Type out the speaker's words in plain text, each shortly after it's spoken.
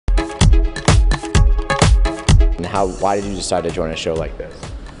why did you decide to join a show like this?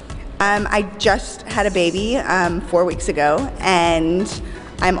 I just had a baby 4 weeks ago, and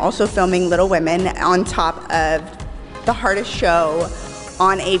I'm also filming Little Women on top of the hardest show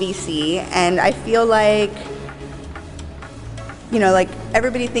on ABC, and I feel like, you know, like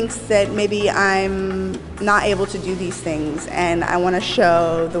everybody thinks that maybe I'm not able to do these things, and I want to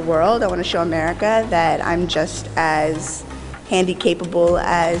show the world, I want to show America that I'm just as handy capable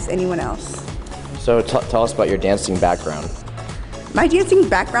as anyone else. So tell us about your dancing background. My dancing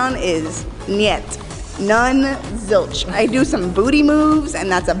background is niet. None, zilch. I do some booty moves,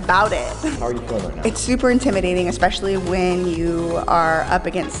 and that's about it. How are you feeling right now? It's super intimidating, especially when you are up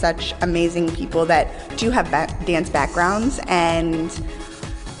against such amazing people that do have dance backgrounds and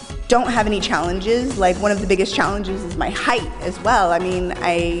don't have any challenges. Like, one of the biggest challenges is my height as well. I mean,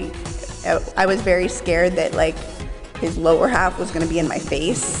 I was very scared that, like, his lower half was going to be in my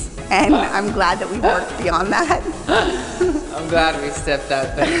face, and I'm glad that we worked beyond that. I'm glad we stepped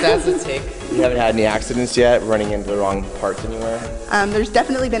out. That's a take. You haven't had any accidents yet, running into the wrong parts anywhere? There's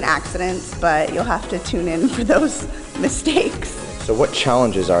definitely been accidents, but you'll have to tune in for those mistakes. So what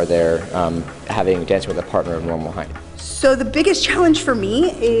challenges are there dancing with a partner of normal height? So the biggest challenge for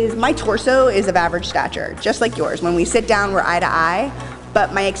me is my torso is of average stature, just like yours. When we sit down, we're eye to eye,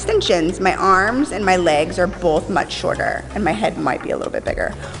 but my extensions, my arms and my legs are both much shorter, and my head might be a little bit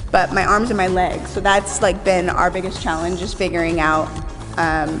bigger, but my arms and my legs. So that's like been our biggest challenge, is figuring out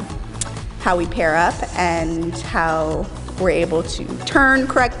how we pair up and how we're able to turn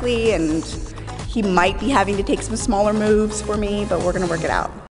correctly, and he might be having to take some smaller moves for me, but we're gonna work it out.